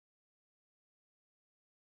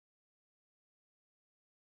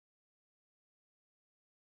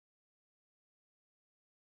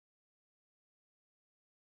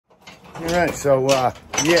All right, so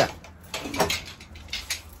yeah.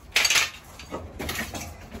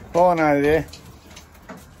 Paul and I there.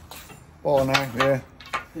 Paul and I there.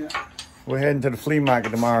 Yeah. We're heading to the flea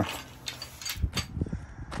market tomorrow.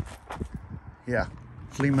 Yeah,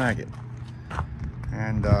 flea market.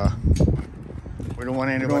 And we don't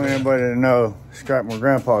want anybody to know Scrap my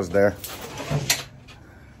grandpa's there,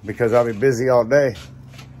 because I'll be busy all day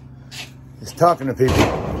just talking to people.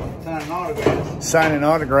 Signing autographs. Signing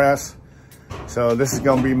autographs. So this is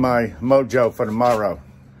gonna be my mojo for tomorrow.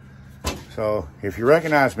 So if you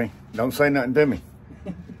recognize me, don't say nothing to me.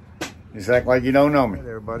 Just act like you don't know me. Hey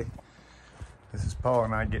there, everybody. This is Paul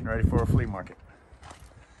and I getting ready for a flea market.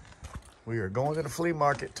 We are going to the flea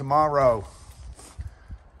market tomorrow.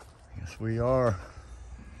 Yes, we are.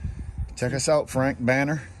 Check us out, Frank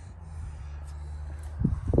Banner.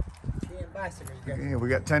 10 bicycles. Yeah, we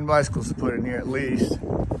got 10 bicycles to put in here at least.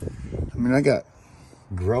 I mean, I got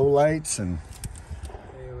grow lights and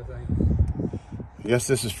everything. I guess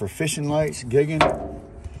this is for fishing lights, gigging.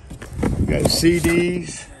 We got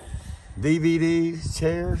CDs, DVDs,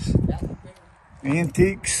 chairs,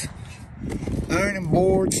 antiques, ironing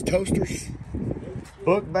boards, toasters,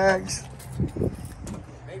 book bags,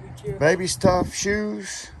 baby stuff,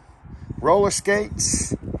 shoes, roller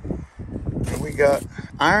skates. And we got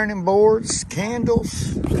ironing boards,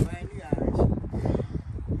 candles,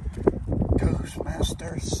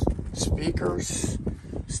 Toastmasters, speakers,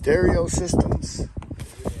 stereo systems.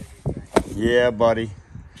 Yeah, buddy.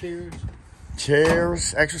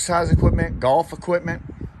 Chairs, exercise equipment, golf equipment.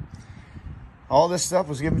 All this stuff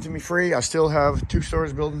was given to me free. I still have 2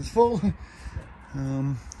 storage buildings full.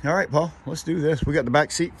 All right, Paul, let's do this. We got the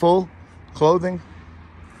back seat full, clothing,